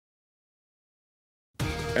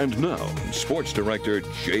And now, Sports Director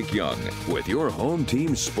Jake Young with your home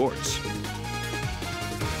team sports.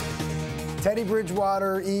 Teddy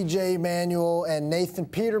Bridgewater, E.J. Manuel, and Nathan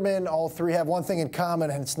Peterman, all three have one thing in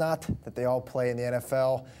common, and it's not that they all play in the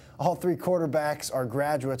NFL. All three quarterbacks are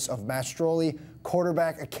graduates of Mastrole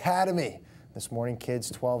Quarterback Academy. This morning, kids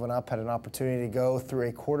 12 and up had an opportunity to go through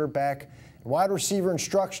a quarterback and wide receiver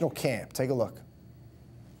instructional camp. Take a look.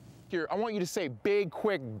 Here, I want you to say big,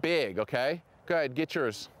 quick, big, okay? Go ahead, get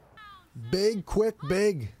yours. Big, quick,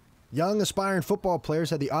 big. Young, aspiring football players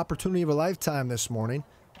had the opportunity of a lifetime this morning.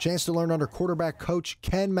 Chance to learn under quarterback coach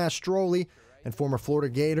Ken Mastrole and former Florida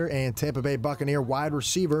Gator and Tampa Bay Buccaneer wide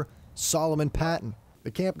receiver Solomon Patton.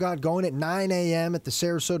 The camp got going at 9 a.m. at the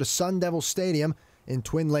Sarasota Sun Devil Stadium in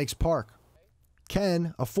Twin Lakes Park.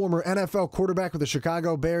 Ken, a former NFL quarterback with the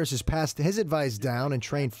Chicago Bears, has passed his advice down and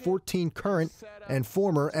trained 14 current and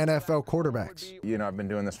former NFL quarterbacks. You know, I've been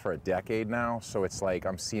doing this for a decade now, so it's like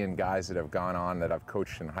I'm seeing guys that have gone on that I've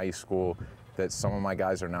coached in high school, that some of my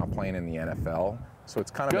guys are now playing in the NFL. So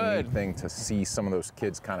it's kind of a neat thing to see some of those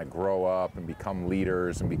kids kind of grow up and become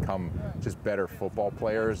leaders and become just better football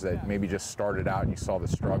players that maybe just started out and you saw the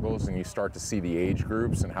struggles, and you start to see the age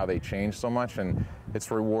groups and how they change so much, and it's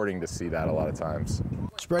rewarding to see that a lot of times.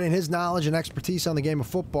 Spreading his knowledge and expertise on the game of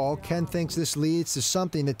football, Ken thinks this leads to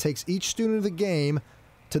something that takes each student of the game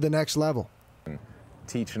to the next level. And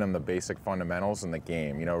teaching them the basic fundamentals in the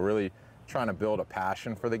game, you know, really trying to build a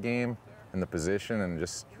passion for the game and the position, and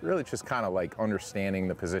just really just kind of like understanding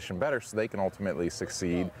the position better so they can ultimately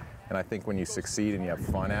succeed. And I think when you succeed and you have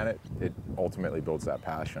fun at it, it ultimately builds that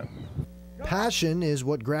passion. Passion is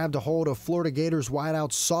what grabbed a hold of Florida Gators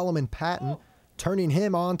wideout Solomon Patton, turning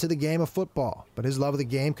him on to the game of football. But his love of the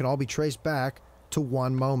game can all be traced back to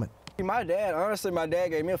one moment. My dad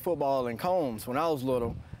gave me a football in Combs when I was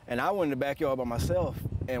little, and I went in the backyard by myself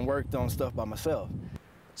and worked on stuff by myself.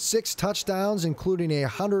 6 touchdowns, including a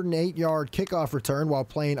 108-yard kickoff return while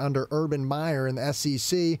playing under Urban Meyer in the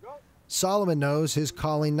SEC. Solomon knows his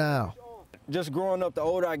calling now. Just growing up, the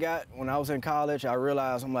older I got, when I was in college, I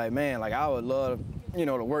realized, I'm like, man, like I would love, you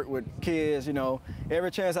know, to work with kids, you know. Every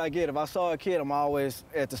chance I get, if I saw a kid, I'm always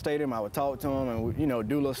at the stadium, I would talk to him and, you know,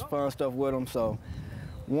 do little fun stuff with him. So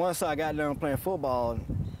once I got done playing football,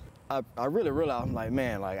 I really realized, I'm like,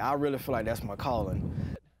 man, like I really feel like that's my calling.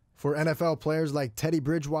 For NFL players like Teddy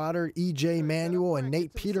Bridgewater, E.J. Manuel, and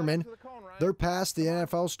Nate Peterman, their path to the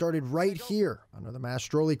NFL started right here under the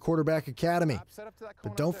Mastrole Quarterback Academy.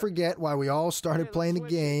 But don't forget why we all started playing the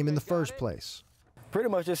game in the first place. Pretty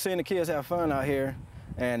much just seeing the kids have fun out here,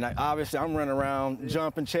 and obviously I'm running around,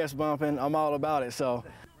 jumping, chest bumping, I'm all about it. So,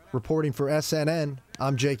 reporting for SNN,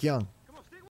 I'm Jake Young.